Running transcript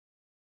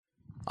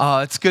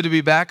It's good to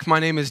be back. My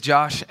name is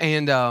Josh,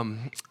 and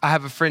I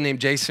have a friend named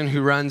Jason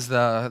who runs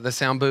the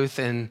sound booth.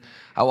 And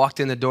I walked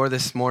in the door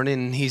this morning,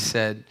 and he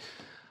said,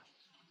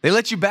 "They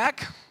let you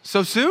back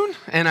so soon?"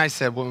 And I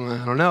said, "Well,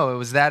 I don't know. It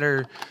was that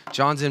or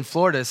John's in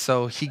Florida,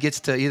 so he gets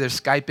to either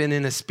Skype in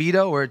a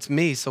Speedo or it's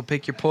me. So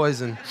pick your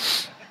poison."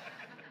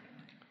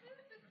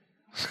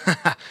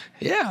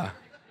 Yeah.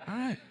 All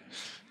right.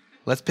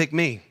 Let's pick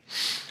me.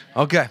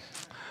 Okay.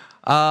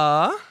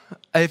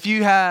 If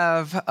you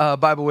have a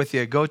Bible with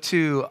you, go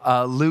to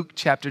Luke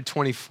chapter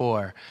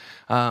 24.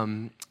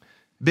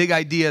 Big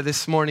idea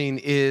this morning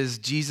is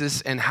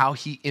Jesus and how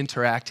he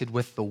interacted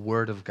with the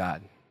Word of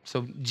God.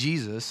 So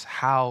Jesus,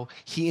 how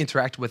he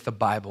interacted with the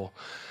Bible.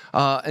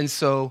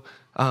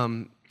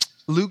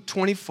 Luke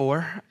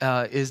 24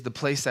 is the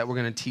place that we're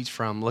going to teach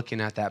from,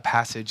 looking at that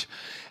passage.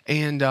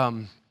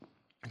 And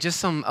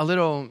just a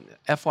little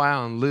FYI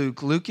on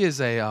Luke. Luke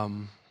is as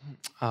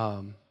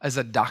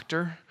a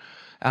doctor.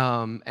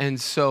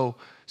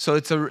 So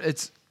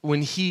it's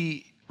when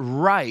he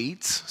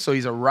writes, so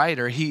he's a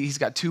writer, he's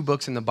got two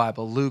books in the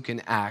Bible, Luke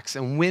and Acts.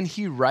 And when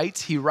he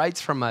writes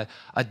from a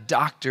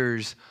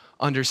doctor's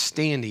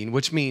understanding,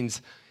 which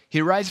means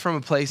he writes from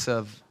a place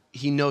of,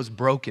 he knows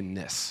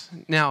brokenness.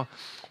 Now,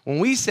 when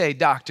we say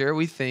doctor,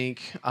 we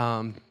think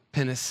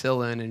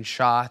penicillin and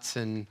shots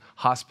and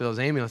hospitals,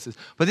 ambulances.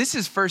 But this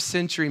is first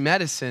century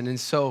medicine. And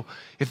so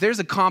if there's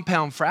a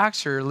compound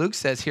fracture, Luke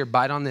says, "Here,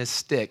 bite on this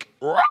stick."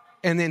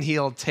 And then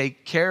he'll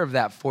take care of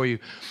that for you.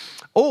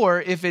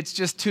 Or if it's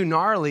just too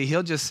gnarly,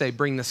 he'll just say,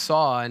 "Bring the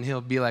saw," and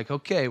he'll be like,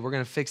 "Okay, we're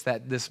going to fix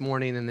that this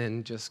morning," and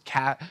then just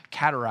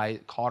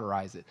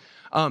cauterize it.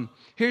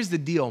 Here's the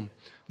deal.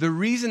 The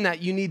reason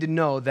that you need to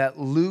know that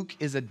Luke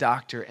is a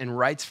doctor and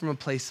writes from a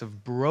place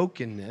of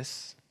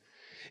brokenness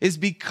is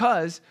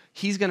because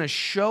he's going to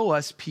show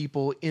us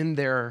people in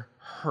their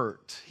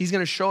hurt. He's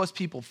going to show us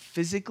people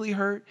physically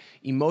hurt,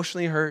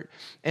 emotionally hurt,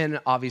 and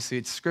obviously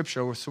it's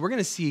scriptural. So we're going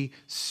to see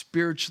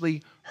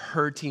spiritually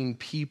hurting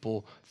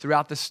people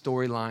throughout the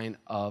storyline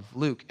of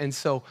Luke. And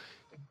so,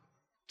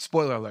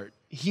 spoiler alert,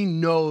 he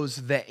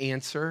knows the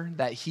answer,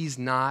 that he's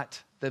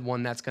not the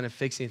one that's going to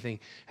fix anything.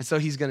 And so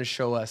he's going to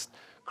show us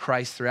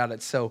Christ throughout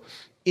it. So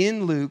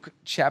in Luke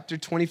chapter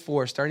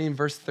 24, starting in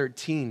verse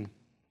 13,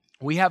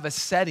 we have a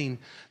setting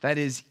that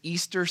is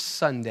Easter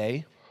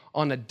Sunday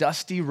on a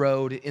dusty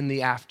road in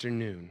the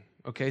afternoon.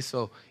 Okay,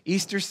 so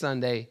Easter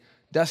Sunday,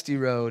 dusty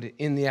road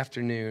in the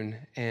afternoon,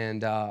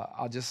 and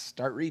I'll just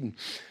start reading.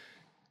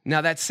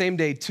 "Now that same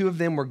day, two of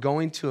them were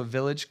going to a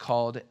village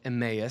called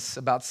Emmaus,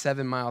 about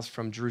 7 miles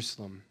from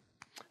Jerusalem.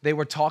 They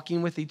were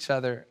talking with each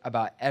other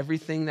about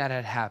everything that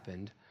had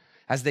happened.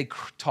 As they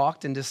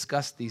talked and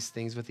discussed these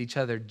things with each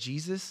other,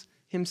 Jesus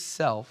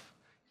himself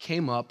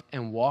came up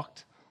and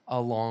walked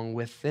along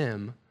with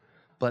them,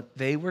 but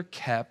they were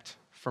kept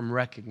from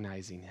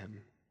recognizing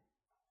him.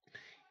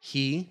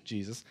 He,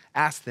 Jesus,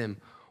 asked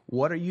them,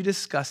 'What are you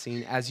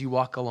discussing as you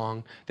walk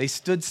along?' They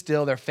stood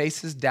still, their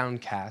faces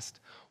downcast.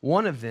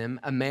 One of them,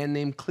 a man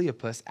named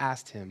Cleopas,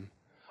 asked him,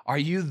 'Are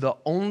you the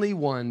only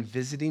one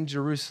visiting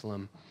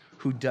Jerusalem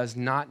who does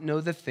not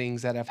know the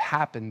things that have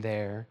happened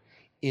there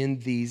in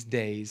these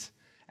days?'"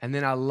 And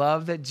then I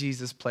love that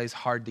Jesus plays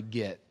hard to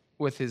get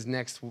with his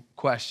next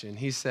question.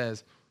 He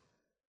says,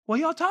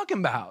 "What y'all talking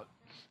about?"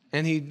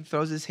 And he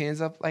throws his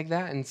hands up like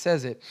that and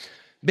says it.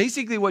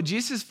 Basically, what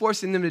Jesus is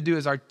forcing them to do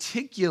is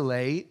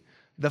articulate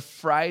the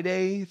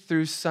Friday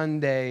through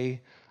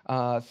Sunday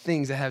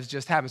things that have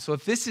just happened. So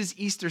if this is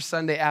Easter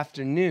Sunday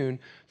afternoon,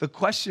 the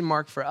question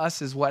mark for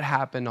us is what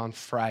happened on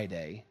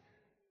Friday.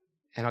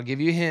 And I'll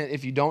give you a hint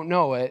if you don't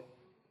know it.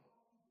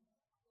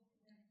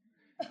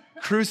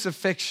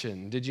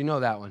 Crucifixion. Did you know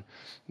that one?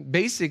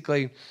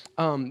 Basically,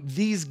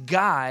 these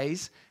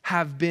guys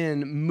have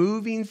been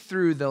moving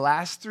through the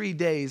last 3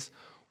 days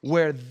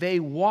where they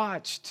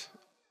watched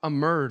a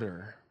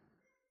murder.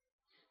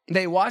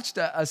 They watched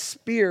a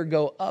spear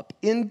go up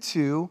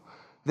into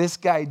this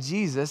guy,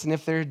 Jesus. And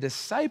if they're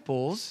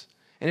disciples,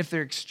 and if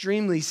they're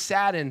extremely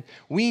saddened,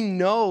 we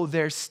know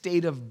their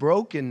state of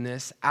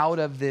brokenness out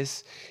of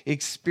this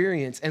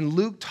experience. And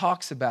Luke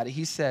talks about it.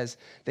 He says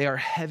they are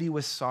heavy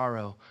with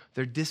sorrow.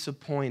 They're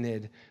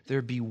disappointed.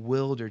 They're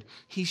bewildered.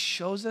 He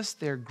shows us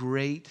their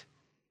great,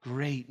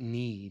 great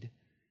need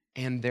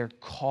and their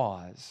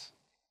cause.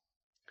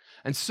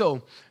 And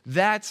so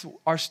that's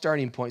our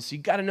starting point. So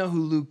you got to know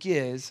who Luke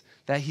is,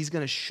 that he's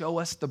going to show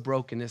us the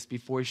brokenness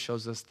before he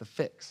shows us the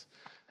fix.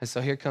 And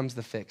so here comes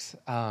the fix.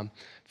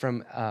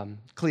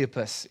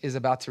 Cleopas is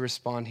about to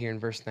respond here in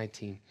verse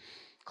 19.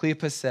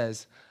 Cleopas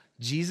says,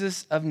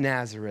 "Jesus of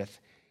Nazareth,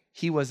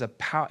 he was a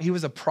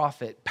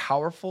prophet,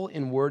 powerful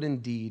in word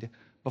and deed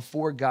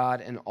before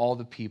God and all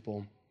the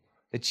people.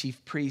 The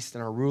chief priests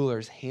and our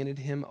rulers handed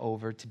him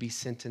over to be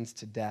sentenced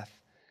to death,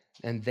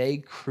 and they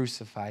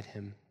crucified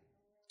him.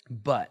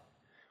 But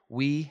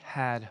we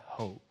had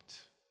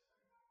hoped."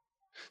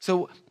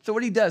 So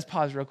what he does,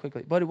 pause real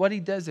quickly, but what he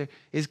does there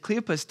is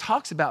Cleopas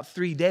talks about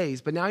 3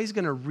 days, but now he's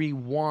going to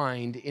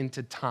rewind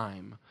into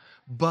time.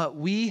 But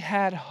we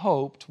had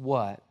hoped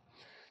what?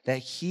 that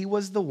he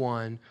was the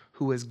one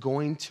who was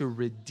going to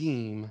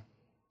redeem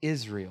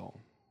Israel.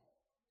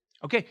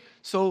 Okay,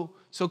 so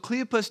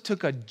Cleopas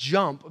took a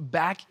jump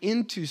back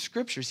into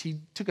scriptures. He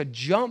took a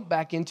jump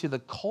back into the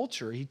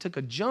culture. He took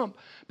a jump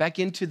back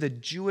into the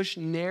Jewish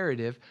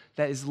narrative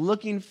that is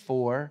looking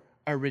for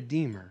a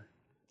redeemer.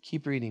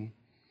 Keep reading.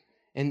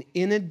 And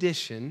in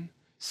addition,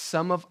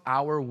 some of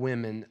our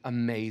women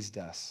amazed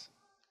us.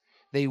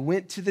 They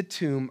went to the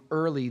tomb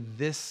early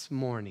this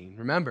morning.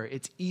 Remember,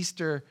 it's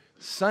Easter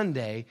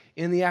Sunday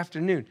in the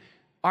afternoon.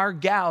 Our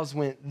gals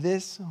went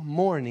this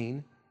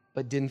morning,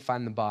 but didn't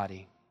find the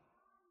body.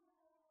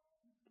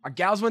 Our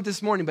gals went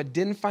this morning, but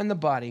didn't find the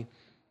body.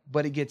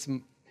 But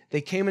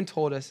they came and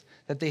told us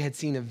that they had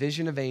seen a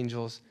vision of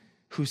angels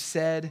who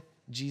said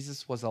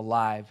Jesus was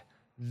alive.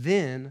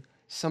 Then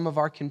some of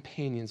our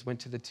companions went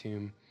to the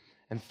tomb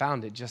and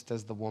found it just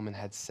as the woman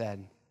had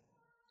said.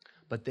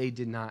 But they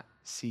did not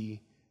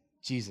see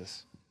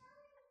Jesus.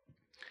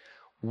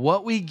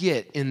 What we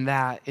get in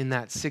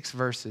that 6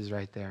 verses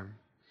right there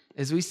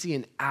is we see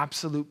an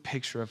absolute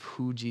picture of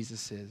who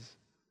Jesus is.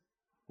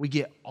 We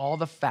get all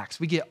the facts.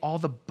 We get all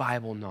the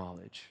Bible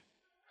knowledge.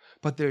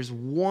 But there's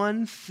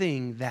one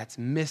thing that's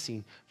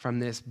missing from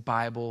this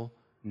Bible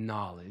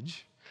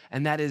knowledge,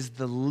 and that is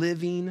the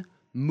living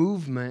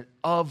movement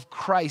of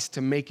Christ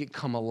to make it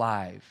come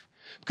alive.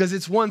 Because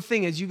it's one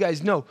thing, as you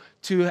guys know,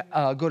 to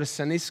go to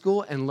Sunday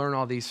school and learn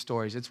all these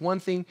stories. It's one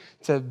thing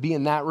to be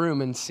in that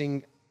room and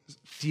sing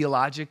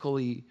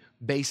theologically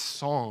based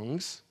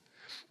songs,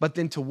 but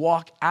then to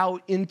walk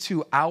out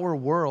into our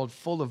world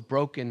full of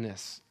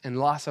brokenness and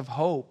loss of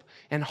hope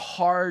and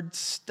hard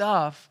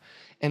stuff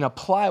and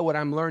apply what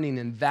I'm learning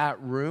in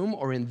that room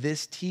or in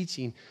this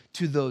teaching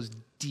to those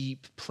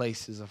deep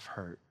places of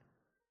hurt.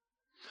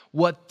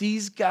 What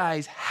these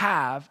guys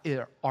have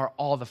are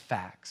all the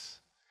facts.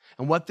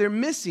 And what they're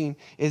missing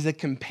is a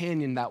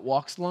companion that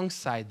walks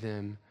alongside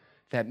them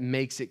that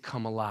makes it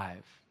come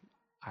alive.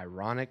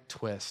 Ironic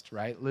twist,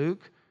 right,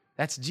 Luke?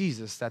 That's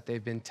Jesus that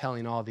they've been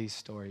telling all these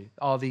stories,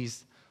 all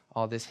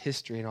this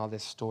history and all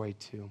this story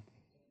to.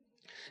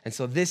 And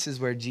so this is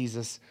where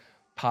Jesus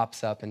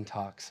pops up and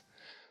talks.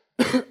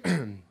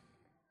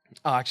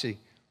 Actually,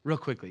 real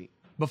quickly,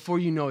 before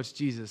you know it's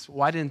Jesus,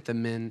 why didn't the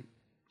men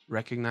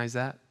recognize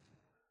that?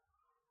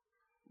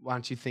 Why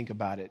don't you think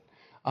about it?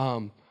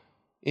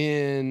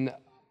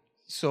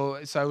 So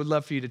I would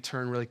love for you to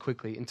turn really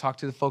quickly and talk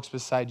to the folks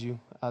beside you.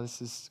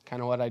 This is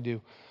kind of what I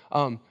do.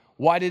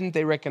 Why didn't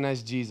they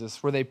recognize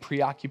Jesus? Were they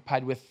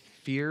preoccupied with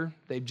fear?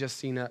 They've just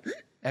seen an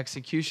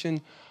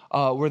execution.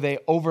 Were they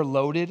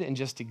overloaded and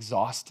just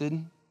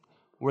exhausted?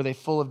 Were they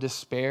full of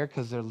despair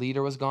because their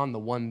leader was gone, the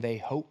one they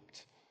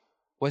hoped?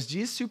 Was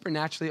Jesus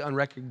supernaturally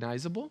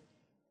unrecognizable?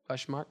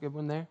 Question mark, good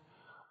one there.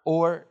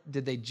 Or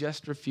did they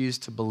just refuse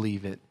to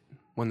believe it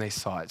when they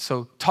saw it?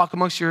 So talk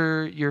amongst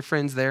your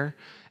friends there,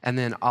 and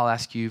then I'll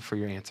ask you for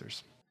your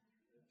answers.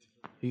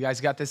 You guys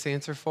got this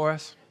answer for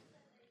us?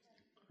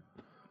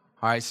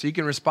 All right, so you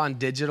can respond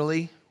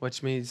digitally,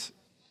 which means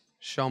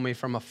show me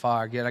from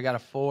afar. Good, I got a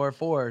 4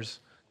 4s.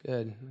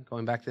 Good,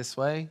 going back this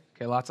way.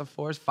 Okay, lots of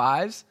 4s.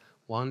 5s,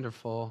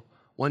 wonderful.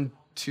 1,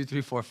 2,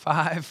 3, 4,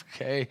 5.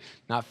 Okay,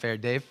 not fair,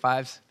 Dave.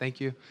 5s,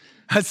 thank you.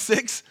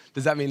 6,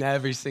 does that mean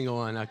every single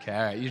one? Okay,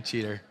 all right, you're a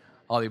cheater.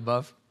 All the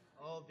above?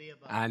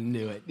 I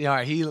knew it. All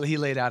right, he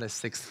laid out a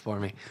 6th for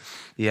me.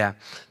 Yeah.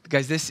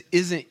 Guys, this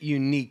isn't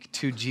unique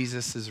to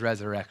Jesus'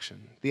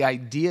 resurrection. The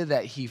idea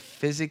that he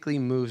physically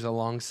moves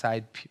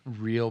alongside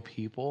real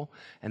people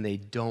and they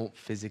don't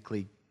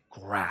physically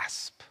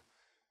grasp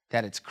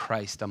that it's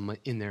Christ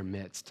in their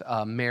midst.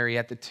 Mary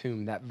at the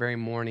tomb that very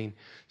morning,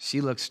 she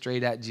looks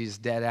straight at Jesus,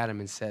 dead at him,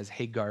 and says,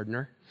 "Hey,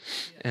 gardener."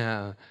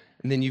 And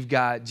then you've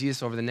got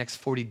Jesus over the next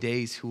 40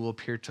 days who will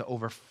appear to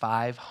over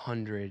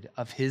 500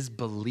 of his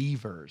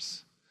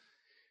believers.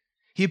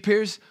 He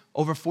appears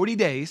over 40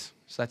 days,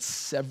 so that's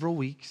several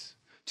weeks,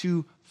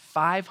 to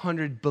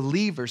 500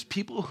 believers,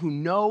 people who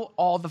know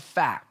all the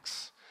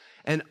facts.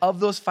 And of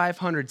those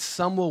 500,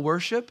 some will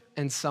worship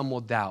and some will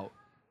doubt.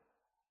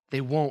 They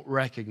won't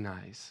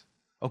recognize,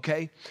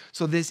 okay?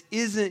 So this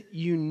isn't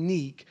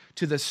unique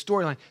to the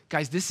storyline.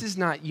 Guys, this is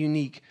not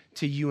unique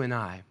to you and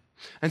I.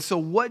 And so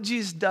what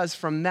Jesus does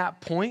from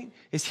that point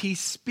is he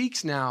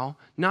speaks now,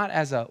 not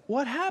as a,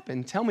 what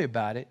happened? Tell me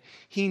about it.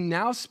 He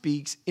now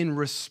speaks in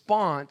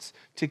response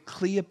to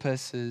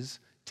Cleopas's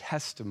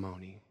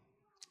testimony.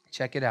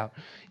 Check it out.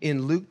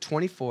 In Luke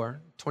 24,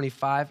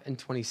 25, and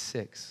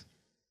 26,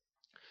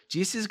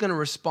 Jesus is going to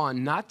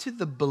respond not to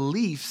the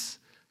beliefs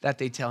that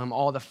they tell him,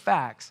 all the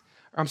facts.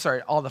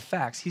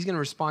 He's going to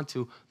respond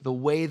to the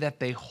way that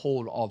they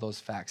hold all those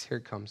facts. Here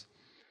it comes.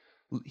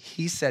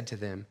 He said to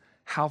them,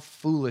 "How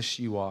foolish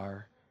you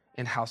are,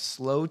 and how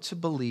slow to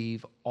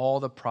believe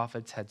all the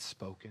prophets had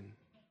spoken."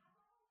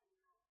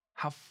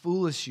 How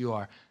foolish you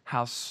are,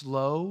 how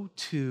slow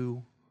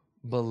to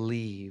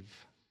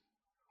believe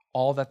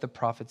all that the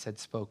prophets had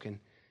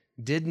spoken.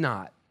 Did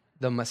not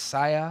the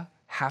Messiah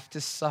have to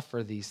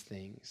suffer these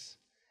things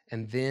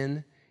and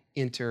then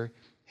enter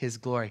his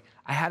glory?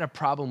 I had a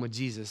problem with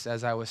Jesus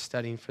as I was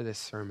studying for this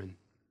sermon.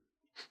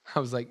 I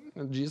was like,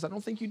 Jesus, I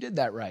don't think you did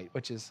that right,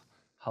 which is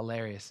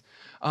hilarious.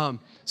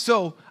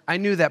 So I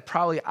knew that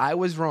probably I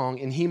was wrong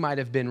and he might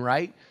have been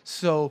right.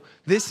 So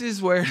this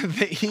is where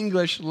the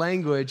English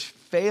language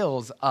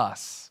fails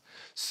us.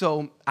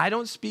 So I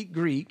don't speak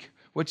Greek,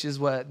 which is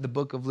what the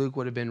book of Luke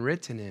would have been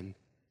written in.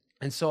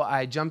 And so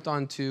I jumped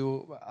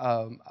onto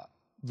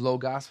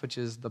Logos, which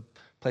is the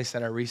place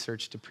that I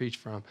researched to preach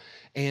from.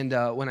 And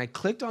when I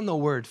clicked on the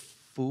word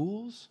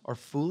fools or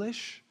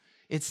foolish,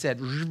 it said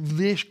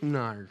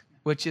vishnar,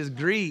 which is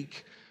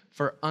Greek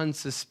for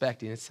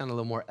unsuspecting. It sounded a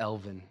little more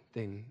elven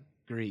than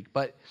Greek.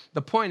 But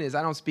the point is,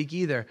 I don't speak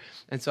either,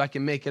 and so I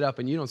can make it up,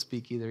 and you don't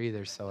speak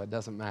either, so it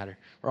doesn't matter.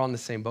 We're all in the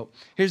same boat.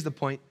 Here's the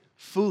point.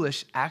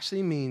 Foolish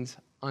actually means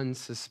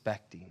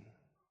unsuspecting.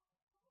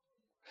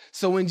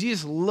 So when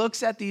Jesus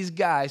looks at these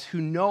guys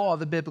who know all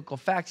the biblical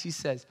facts, he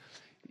says,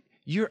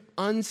 you're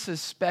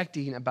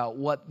unsuspecting about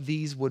what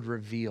these would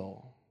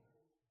reveal.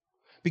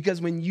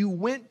 Because when you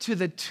went to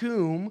the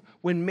tomb,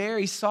 when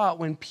Mary saw it,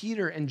 when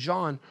Peter and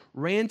John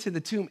ran to the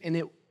tomb and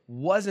it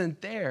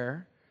wasn't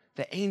there,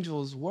 the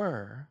angels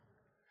were,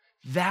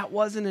 that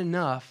wasn't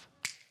enough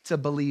to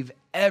believe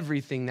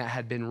everything that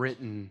had been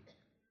written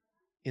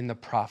in the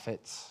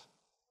prophets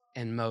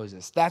and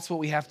Moses. That's what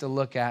we have to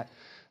look at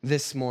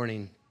this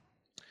morning.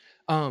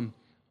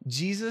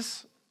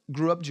 Jesus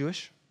grew up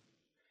Jewish,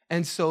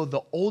 and so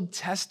the Old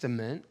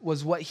Testament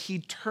was what he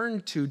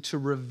turned to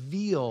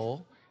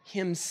reveal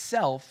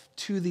himself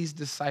to these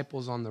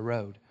disciples on the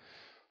road,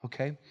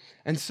 okay?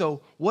 And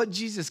so what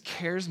Jesus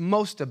cares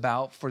most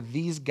about for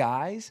these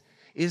guys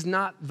is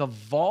not the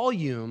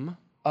volume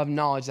of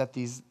knowledge that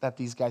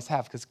these guys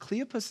have, because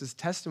Cleopas'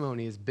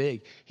 testimony is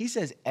big. He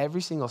says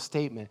every single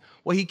statement.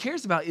 What he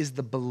cares about is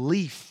the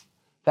belief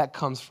that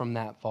comes from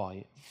that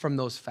volume, from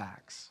those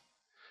facts.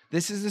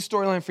 This is the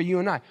storyline for you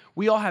and I.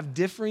 We all have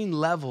differing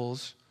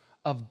levels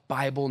of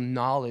Bible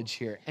knowledge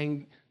here.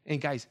 And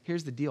guys,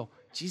 here's the deal.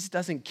 Jesus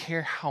doesn't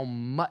care how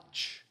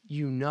much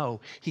you know.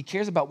 He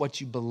cares about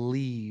what you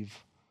believe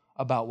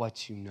about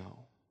what you know.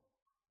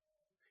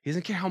 He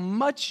doesn't care how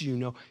much you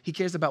know. He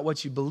cares about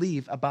what you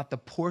believe about the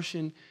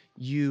portion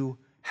you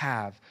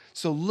have.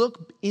 So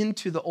look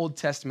into the Old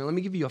Testament. Let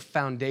me give you a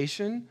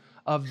foundation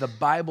of the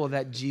Bible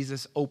that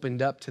Jesus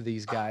opened up to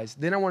these guys.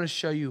 Then I want to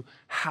show you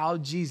how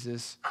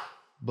Jesus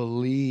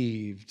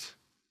believed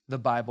the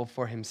Bible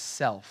for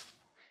himself.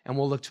 And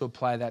we'll look to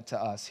apply that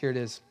to us. Here it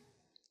is.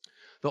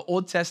 The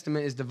Old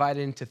Testament is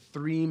divided into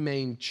three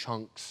main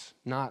chunks,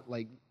 not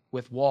like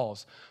with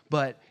walls,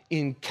 but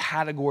in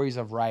categories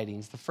of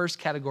writings. The first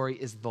category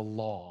is the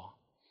law.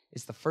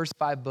 It's the first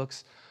 5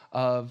 books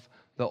of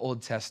the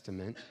Old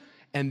Testament.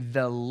 And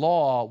the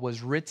law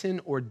was written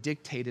or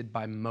dictated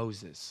by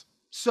Moses.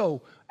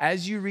 So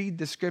as you read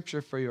the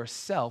scripture for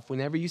yourself,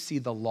 whenever you see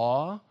the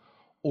law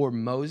or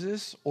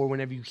Moses, or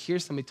whenever you hear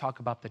somebody talk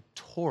about the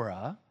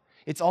Torah,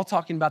 it's all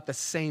talking about the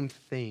same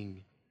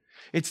thing.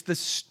 It's the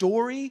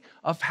story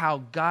of how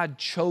God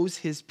chose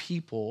his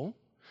people,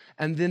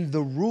 and then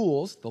the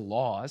rules, the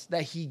laws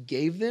that he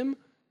gave them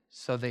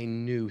so they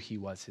knew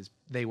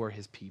they were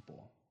his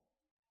people.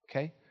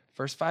 Okay?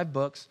 First 5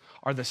 books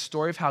are the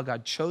story of how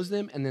God chose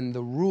them, and then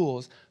the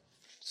rules,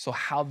 so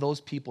how those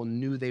people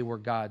knew they were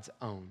God's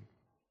own.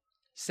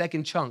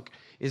 Second chunk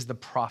is the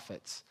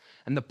prophets.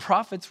 And the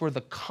prophets were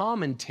the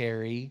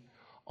commentary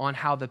on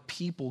how the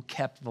people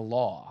kept the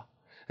law.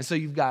 And so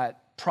you've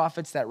got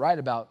prophets that write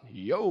about,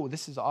 yo,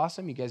 this is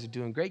awesome. You guys are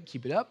doing great.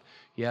 Keep it up.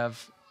 You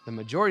have the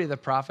majority of the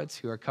prophets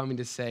who are coming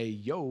to say,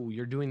 yo,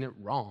 you're doing it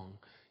wrong.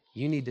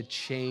 You need to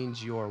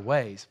change your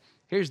ways.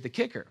 Here's the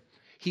kicker.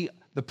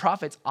 The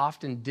prophets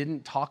often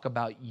didn't talk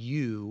about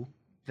you,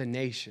 the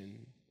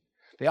nation.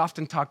 They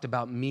often talked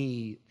about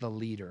me, the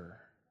leader.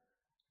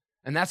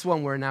 And that's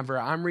one whenever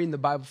I'm reading the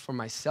Bible for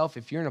myself,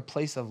 if you're in a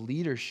place of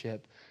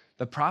leadership,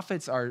 the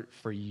prophets are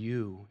for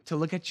you, to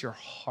look at your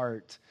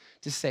heart,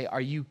 to say, are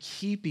you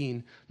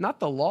keeping, not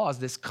the laws,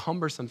 this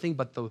cumbersome thing,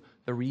 but the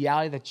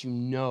reality that you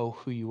know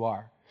who you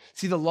are.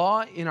 See, the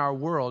law in our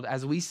world,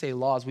 as we say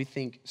laws, we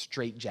think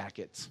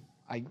straitjackets.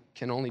 I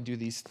can only do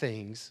these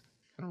things,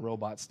 kind of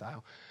robot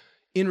style.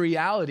 In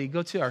reality,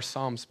 go to our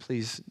Psalms,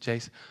 please,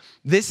 Jace.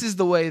 This is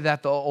the way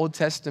that the Old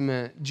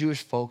Testament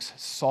Jewish folks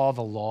saw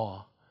the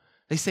law.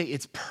 They say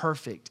it's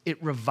perfect.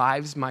 It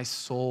revives my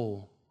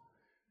soul.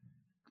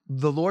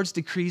 The Lord's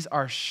decrees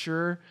are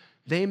sure.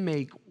 They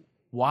make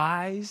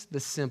wise the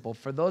simple.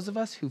 For those of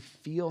us who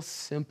feel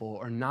simple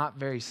or not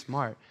very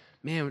smart,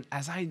 man,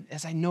 as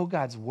I know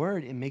God's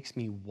word, it makes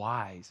me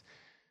wise.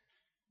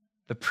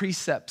 The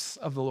precepts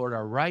of the Lord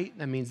are right.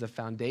 That means the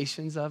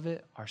foundations of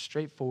it are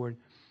straightforward.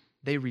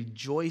 They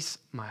rejoice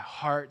my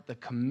heart. The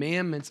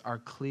commandments are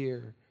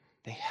clear.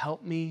 They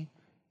help me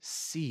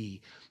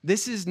see.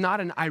 This is not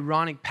an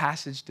ironic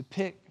passage to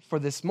pick for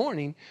this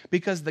morning,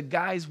 because the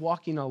guys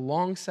walking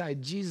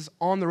alongside Jesus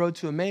on the road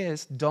to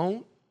Emmaus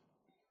don't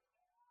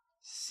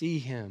see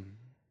him.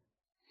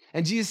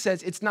 And Jesus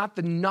says, it's not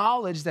the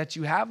knowledge that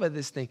you have of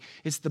this thing,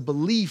 it's the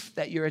belief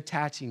that you're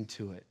attaching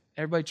to it.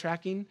 Everybody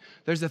tracking?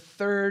 There's a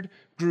third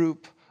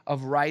group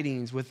of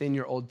writings within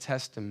your Old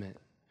Testament,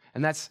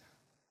 and that's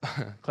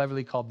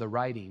cleverly called the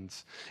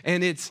writings.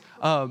 And it's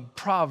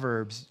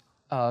Proverbs,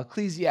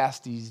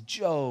 Ecclesiastes,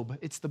 Job.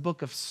 It's the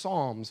book of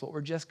Psalms, what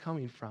we're just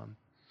coming from.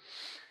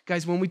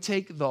 Guys, when we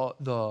take the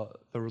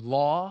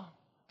law,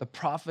 the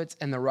prophets,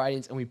 and the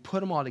writings, and we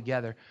put them all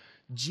together,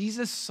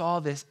 Jesus saw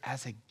this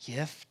as a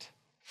gift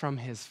from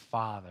his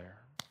Father.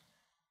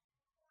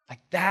 Like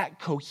that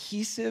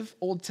cohesive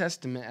Old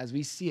Testament, as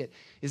we see it,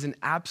 is an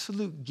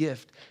absolute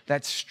gift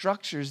that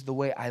structures the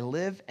way I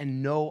live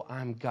and know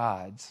I'm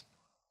God's.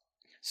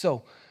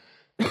 So,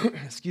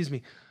 excuse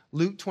me,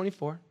 Luke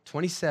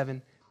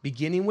 24:27,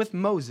 beginning with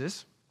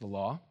Moses, the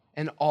law,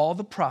 and all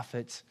the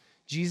prophets,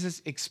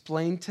 Jesus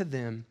explained to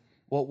them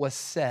what was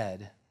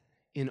said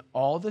in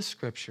all the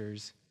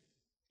scriptures,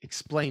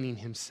 explaining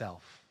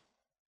himself.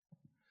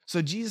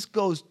 So Jesus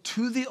goes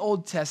to the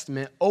Old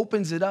Testament,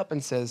 opens it up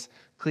and says,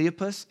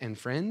 Cleopas and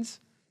friends,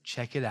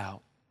 check it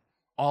out.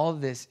 All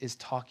of this is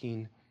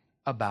talking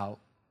about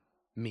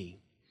me.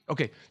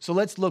 Okay, so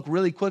let's look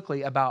really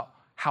quickly about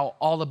how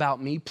all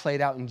about me played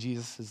out in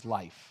Jesus'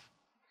 life.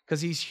 Because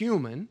he's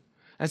human,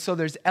 and so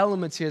there's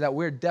elements here that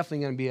we're definitely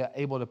going to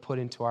be able to put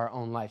into our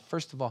own life.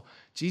 First of all,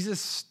 Jesus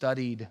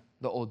studied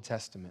the Old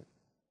Testament.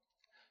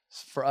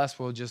 For us,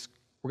 we're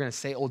going to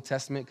say Old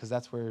Testament because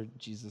that's where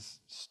Jesus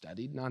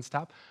studied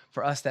nonstop.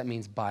 For us, that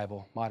means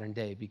Bible, modern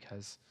day,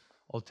 because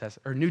Old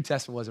Testament or New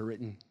Testament wasn't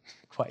written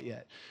quite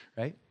yet,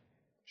 right?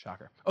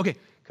 Shocker. Okay,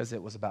 because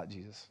it was about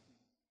Jesus.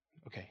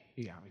 Okay,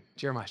 you got me.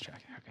 Jeremiah's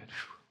tracking. Okay.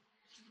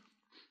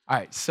 All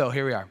right, so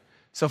here we are.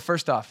 So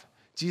first off,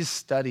 Jesus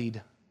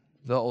studied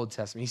the Old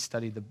Testament. He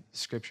studied the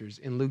scriptures.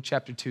 In Luke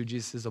chapter 2,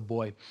 Jesus is a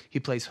boy. He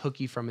plays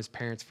hooky from his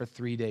parents for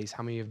 3 days.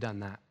 How many have done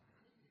that?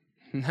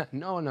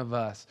 None of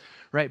us,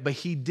 right? But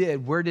he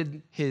did. Where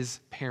did his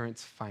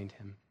parents find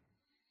him?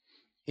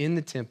 In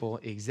the temple,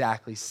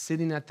 exactly,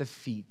 sitting at the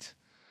feet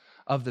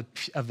of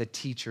the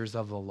teachers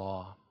of the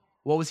law.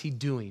 What was he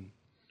doing?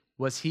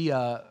 Was he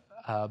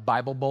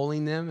Bible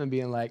bowling them and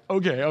being like,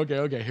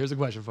 okay, here's a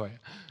question for you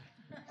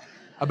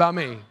about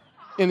me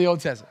in the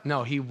Old Testament?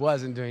 No, he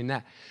wasn't doing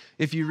that.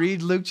 If you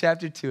read Luke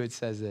chapter 2, it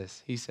says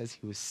this. He says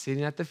he was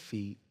sitting at the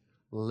feet,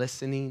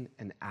 listening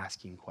and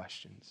asking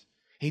questions.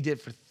 He did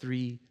for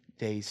 3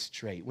 days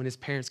straight. When his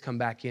parents come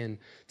back in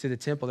to the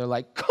temple, they're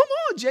like, come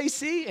on,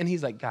 JC. And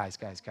he's like, guys.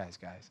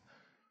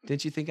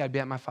 Didn't you think I'd be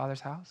at my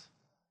Father's house?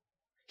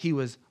 He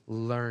was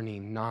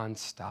learning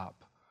nonstop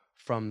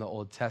from the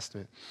Old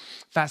Testament.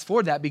 Fast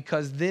forward that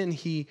because then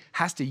he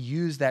has to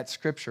use that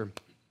scripture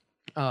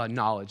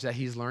knowledge that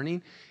he's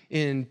learning.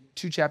 In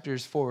 2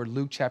 chapters forward,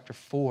 Luke chapter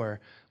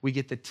 4, we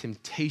get the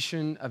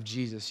temptation of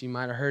Jesus. You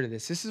might have heard of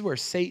this. This is where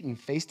Satan,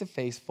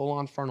 face-to-face,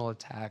 full-on frontal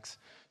attacks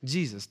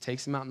Jesus,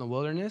 takes him out in the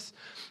wilderness.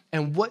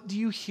 And what do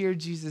you hear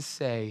Jesus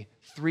say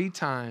 3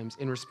 times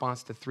in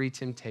response to 3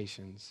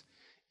 temptations?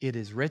 It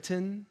is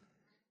written,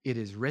 it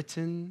is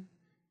written,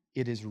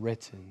 it is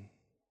written.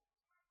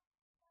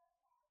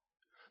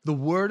 The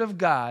word of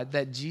God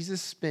that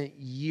Jesus spent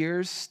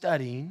years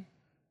studying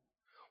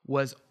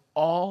was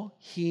all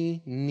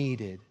he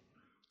needed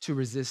to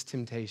resist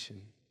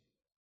temptation.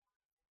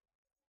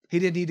 He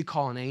didn't need to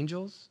call on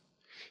angels.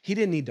 He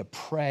didn't need to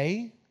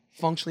pray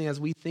functionally as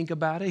we think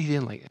about it. He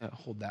didn't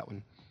hold that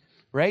one,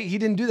 right? He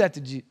didn't do that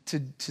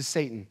to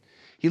Satan.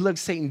 He looked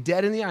Satan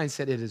dead in the eye and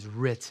said, it is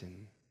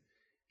written.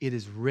 It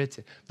is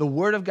written. The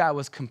word of God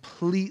was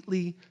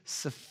completely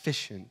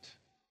sufficient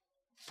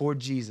for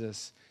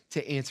Jesus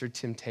to answer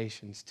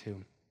temptations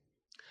too.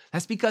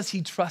 That's because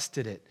he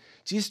trusted it.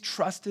 Jesus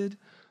trusted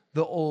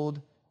the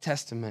Old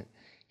Testament.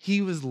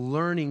 He was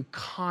learning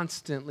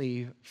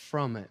constantly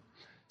from it.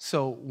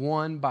 So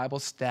 1 Bible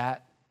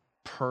stat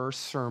per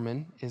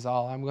sermon is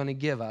all I'm going to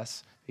give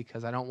us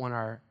because I don't want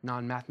our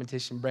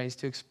non-mathematician brains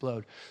to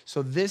explode.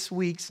 So this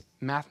week's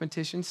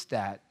mathematician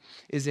stat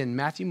is in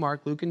Matthew,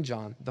 Mark, Luke, and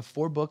John, the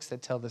 4 books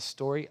that tell the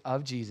story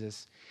of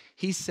Jesus.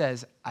 He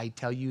says, I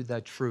tell you the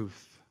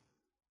truth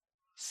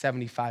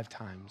 75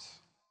 times.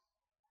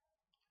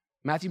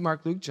 Matthew,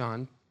 Mark, Luke,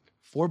 John,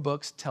 4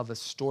 books tell the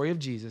story of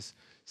Jesus.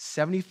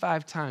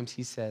 75 times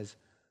he says,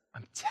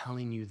 I'm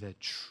telling you the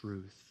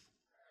truth.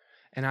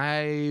 And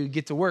I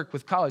get to work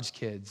with college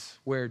kids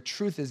where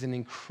truth is an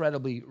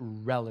incredibly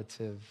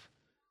relative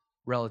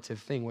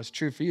thing. What's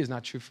true for you is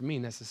not true for me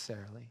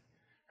necessarily,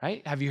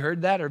 right? Have you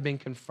heard that or been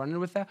confronted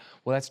with that?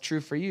 Well, that's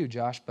true for you,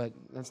 Josh, but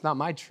that's not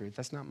my truth.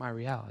 That's not my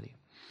reality.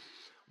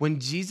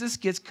 When Jesus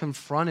gets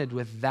confronted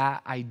with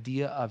that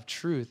idea of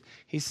truth,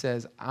 he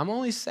says, I'm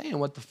only saying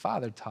what the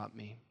Father taught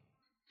me.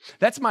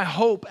 That's my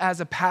hope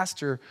as a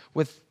pastor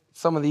with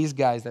some of these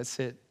guys that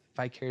sit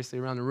vicariously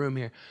around the room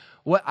here.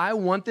 What I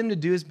want them to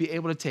do is be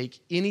able to take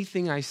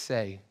anything I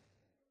say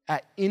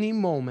at any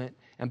moment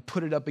and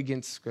put it up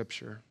against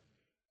Scripture.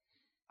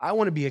 I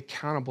want to be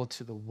accountable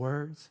to the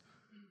words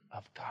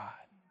of God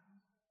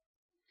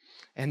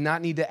and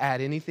not need to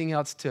add anything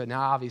else to it.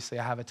 Now, obviously,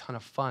 I have a ton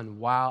of fun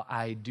while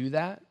I do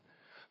that,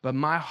 but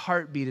my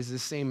heartbeat is the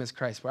same as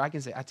Christ, where I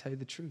can say, I tell you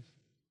the truth.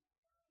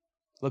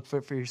 Look for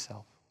it for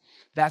yourself.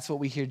 That's what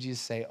we hear Jesus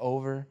say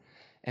over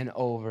and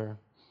over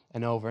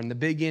and over. And the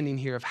big ending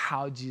here of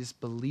how Jesus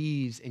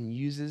believes and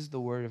uses the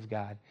word of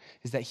God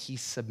is that he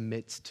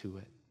submits to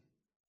it.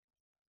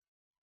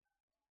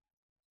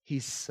 He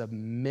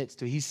submits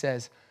to it. He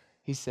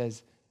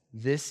says,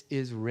 this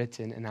is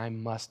written and I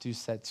must do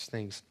such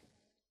things.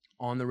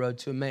 On the road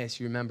to Emmaus,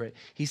 you remember it.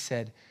 He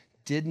said,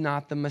 did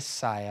not the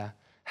Messiah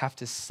have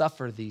to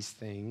suffer these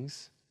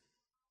things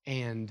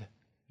and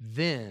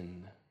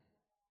then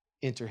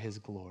enter his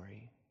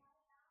glory?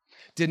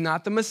 Did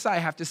not the Messiah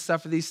have to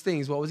suffer these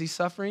things? What was he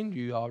suffering? Do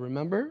you all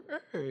remember?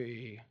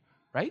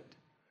 Right?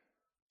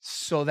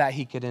 So that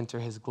he could enter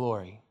his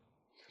glory.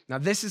 Now,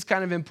 this is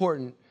kind of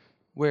important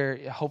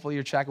where hopefully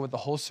you're tracking with the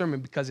whole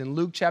sermon, because in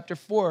Luke chapter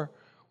 4,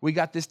 we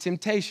got this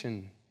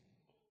temptation,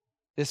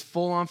 this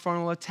full-on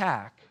frontal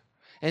attack.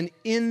 And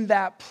in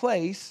that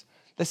place,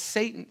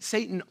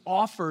 Satan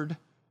offered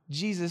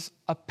Jesus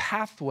a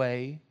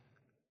pathway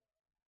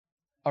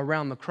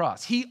around the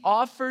cross. He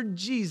offered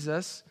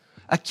Jesus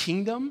a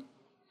kingdom.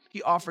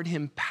 He offered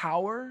him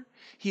power.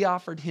 He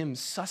offered him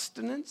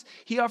sustenance.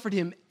 He offered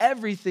him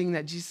everything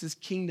that Jesus'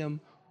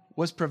 kingdom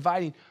was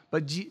providing.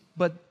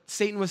 But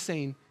Satan was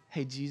saying,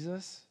 hey,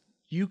 Jesus,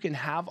 you can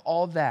have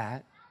all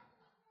that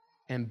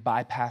and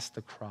bypass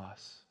the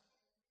cross.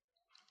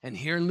 And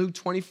here in Luke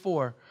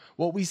 24,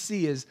 what we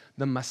see is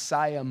the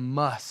Messiah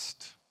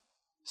must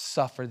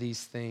suffer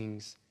these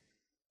things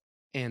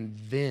and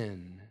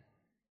then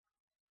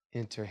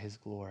enter his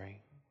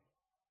glory.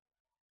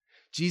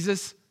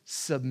 Jesus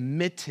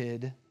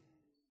submitted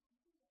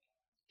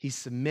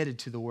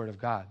to the word of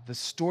God. The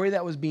story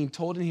that was being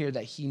told in here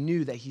that he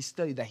knew, that he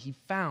studied, that he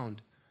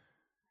found,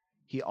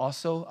 he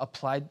also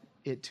applied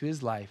it to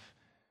his life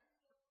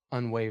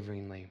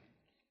unwaveringly.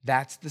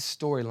 That's the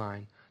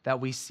storyline that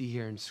we see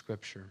here in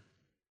Scripture.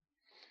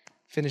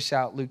 Finish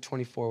out Luke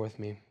 24 with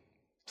me,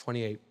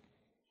 28.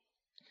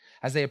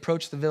 As they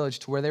approached the village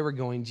to where they were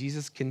going,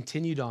 Jesus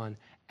continued on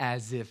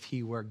as if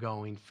he were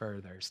going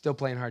further. Still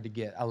playing hard to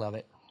get. I love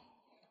it.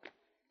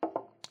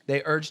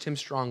 They urged him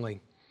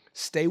strongly,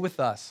 stay with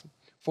us,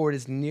 for it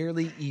is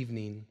nearly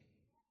evening.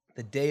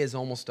 The day is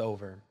almost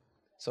over.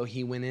 So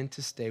he went in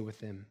to stay with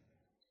them.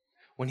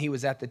 When he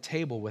was at the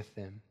table with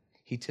them,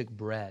 he took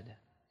bread.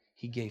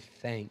 He gave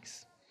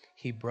thanks.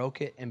 He broke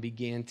it and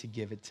began to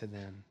give it to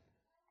them.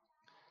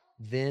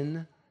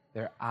 Then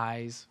their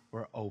eyes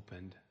were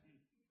opened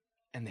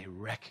and they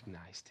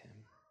recognized him.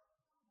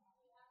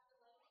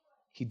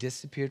 He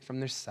disappeared from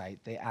their sight.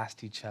 They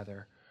asked each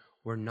other,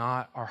 were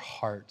not our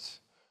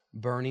hearts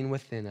burning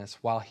within us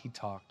while he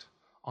talked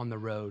on the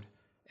road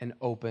and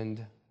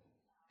opened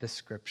the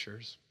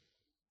scriptures?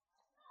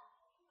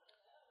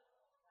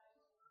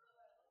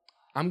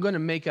 I'm going to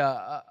make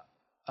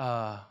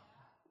I'm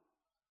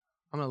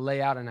going to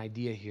lay out an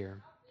idea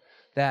here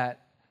that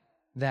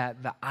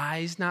the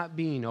eyes not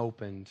being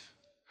opened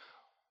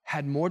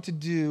had more to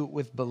do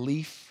with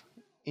belief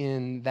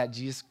in that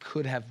Jesus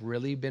could have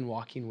really been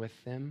walking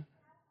with them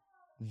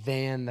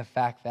than the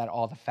fact that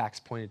all the facts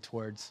pointed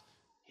towards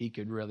he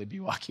could really be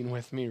walking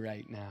with me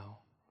right now.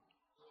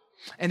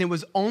 And it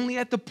was only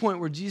at the point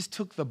where Jesus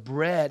took the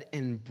bread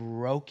and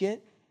broke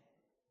it,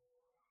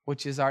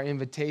 which is our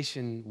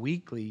invitation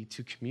weekly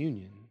to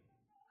communion,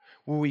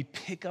 where we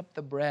pick up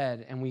the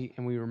bread and we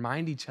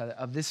remind each other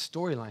of this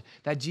storyline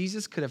that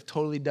Jesus could have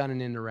totally done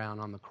an end around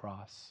on the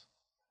cross.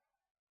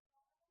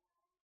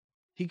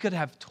 He could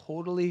have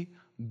totally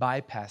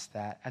bypassed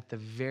that at the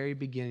very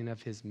beginning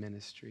of his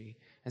ministry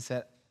and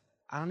said,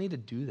 I don't need to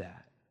do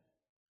that.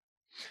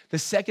 The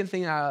second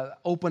thing I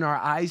open our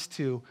eyes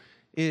to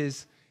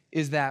is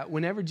that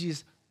whenever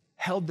Jesus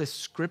held the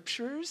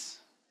scriptures,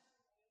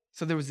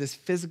 so there was this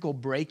physical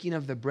breaking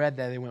of the bread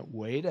that they went,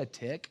 wait a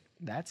tick,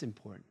 that's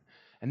important.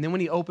 And then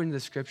when he opened the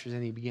scriptures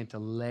and he began to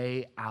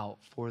lay out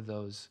for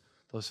those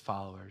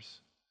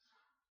followers,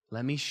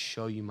 let me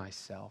show you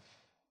myself.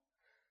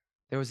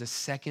 There was a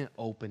second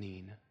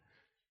opening,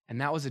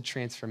 and that was a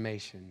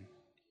transformation.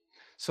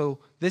 So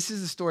this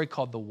is a story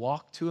called the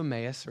Walk to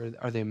Emmaus,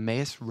 or the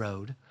Emmaus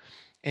Road.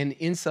 And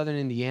in southern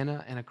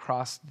Indiana and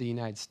across the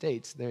United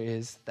States, there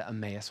is the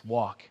Emmaus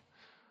Walk,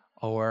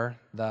 or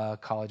the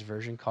college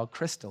version called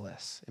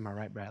Chrysalis. Am I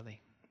right,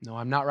 Bradley? No,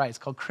 I'm not right. It's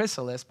called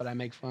Chrysalis, but I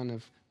make fun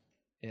of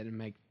it and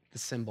make the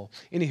symbol.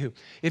 Anywho,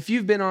 if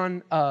you've been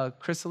on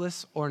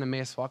Chrysalis or an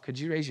Emmaus Walk, could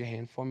you raise your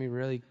hand for me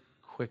really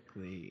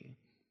quickly?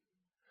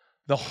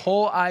 The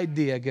whole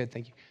idea, good,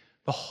 thank you.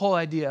 The whole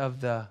idea of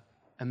the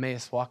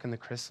Emmaus Walk and the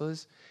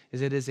Chrysalis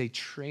is it is a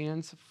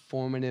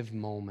transformative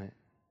moment.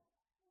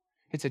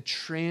 It's a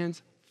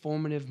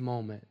transformative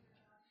moment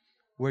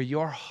where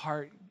your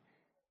heart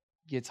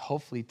gets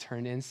hopefully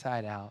turned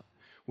inside out,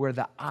 where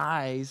the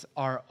eyes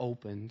are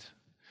opened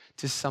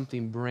to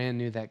something brand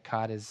new that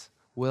God is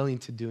willing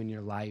to do in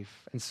your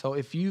life. And so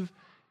if you've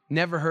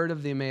never heard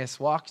of the Emmaus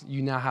Walk,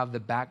 you now have the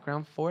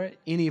background for it.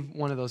 Any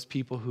one of those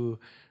people who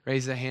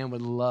raise their hand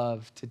would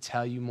love to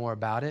tell you more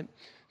about it.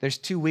 There's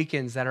 2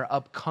 weekends that are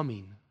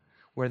upcoming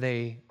where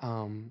they,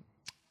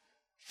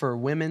 for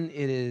women,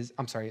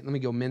 let me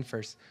go men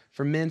first.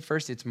 For men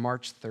first, it's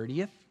March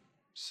 30th.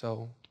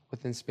 So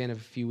within the span of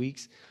a few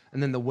weeks.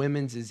 And then the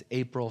women's is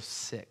April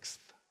 6th.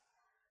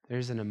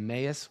 There's an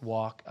Emmaus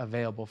walk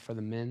available for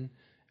the men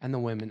and the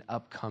women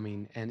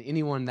upcoming. And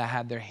anyone that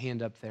had their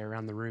hand up there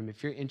around the room,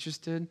 if you're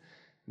interested,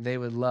 they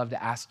would love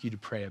to ask you to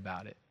pray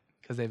about it,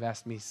 because they've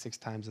asked me 6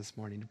 times this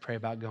morning to pray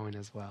about going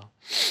as well,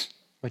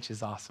 which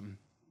is awesome.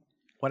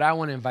 What I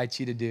want to invite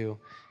you to do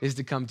is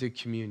to come to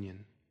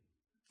communion.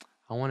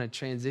 I want to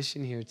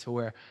transition here to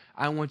where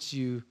I want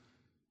you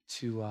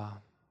to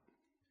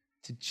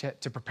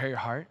prepare your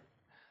heart,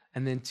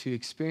 and then to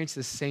experience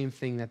the same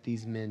thing that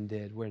these men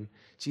did when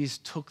Jesus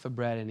took the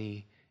bread and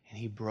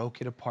he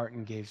broke it apart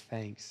and gave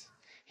thanks.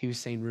 He was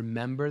saying,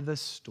 remember the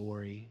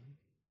story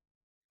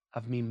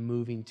of me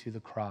moving to the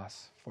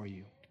cross for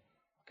you,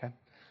 okay?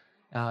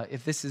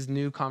 If this is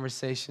new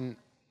conversation,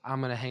 I'm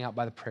going to hang out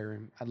by the prayer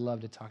room. I'd love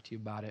to talk to you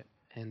about it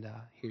and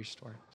hear your story.